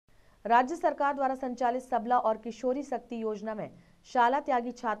राज्य सरकार द्वारा संचालित सबला और किशोरी शक्ति योजना में शाला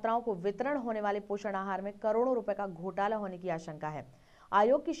त्यागी छात्राओं को वितरण होने वाले पोषण आहार में करोड़ों रुपए का घोटाला होने की आशंका है।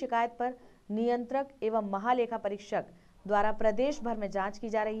 आयोग की शिकायत पर नियंत्रक एवं महालेखा परीक्षक द्वारा प्रदेश भर में जांच की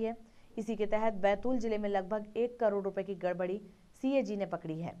जा रही है। इसी के तहत बैतूल जिले में लगभग 1 करोड़ रुपए की गड़बड़ी CAG ने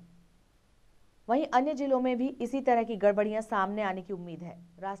पकड़ी है। वहीं अन्य जिलों में भी इसी तरह की गड़बड़ियां सामने आने की उम्मीद है।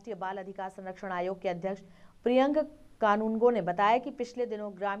 राष्ट्रीय बाल अधिकार संरक्षण आयोग के अध्यक्ष प्रियंक कानूनगो ने बताया कि पिछले दिनों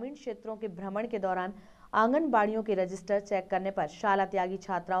ग्रामीण क्षेत्रों के भ्रमण के दौरान आंगनबाड़ियों के रजिस्टर चेक करने पर शाला त्यागी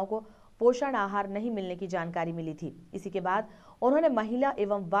छात्राओं को पोषण आहार नहीं मिलने की जानकारी मिली थी। इसी के बाद उन्होंने महिला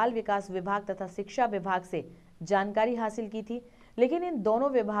एवं बाल विकास विभाग तथा शिक्षा विभाग से जानकारी हासिल की थी, लेकिन इन दोनों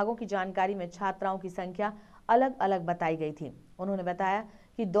विभागों की जानकारी में छात्राओं की संख्या अलग अलग बताई गई थी। उन्होंने बताया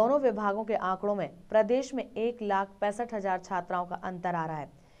कि दोनों विभागों के आंकड़ों में प्रदेश में 1,65,000 छात्राओं का अंतर आ रहा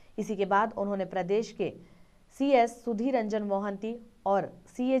है। इसी के बाद उन्होंने प्रदेश के CS सुधीर रंजन मोहंती और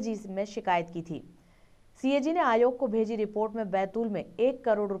CAG में शिकायत की थी। CAG ने आयोग को भेजी रिपोर्ट में बैतूल में 1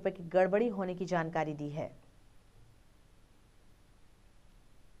 करोड़ रुपए की गड़बड़ी होने की जानकारी दी है।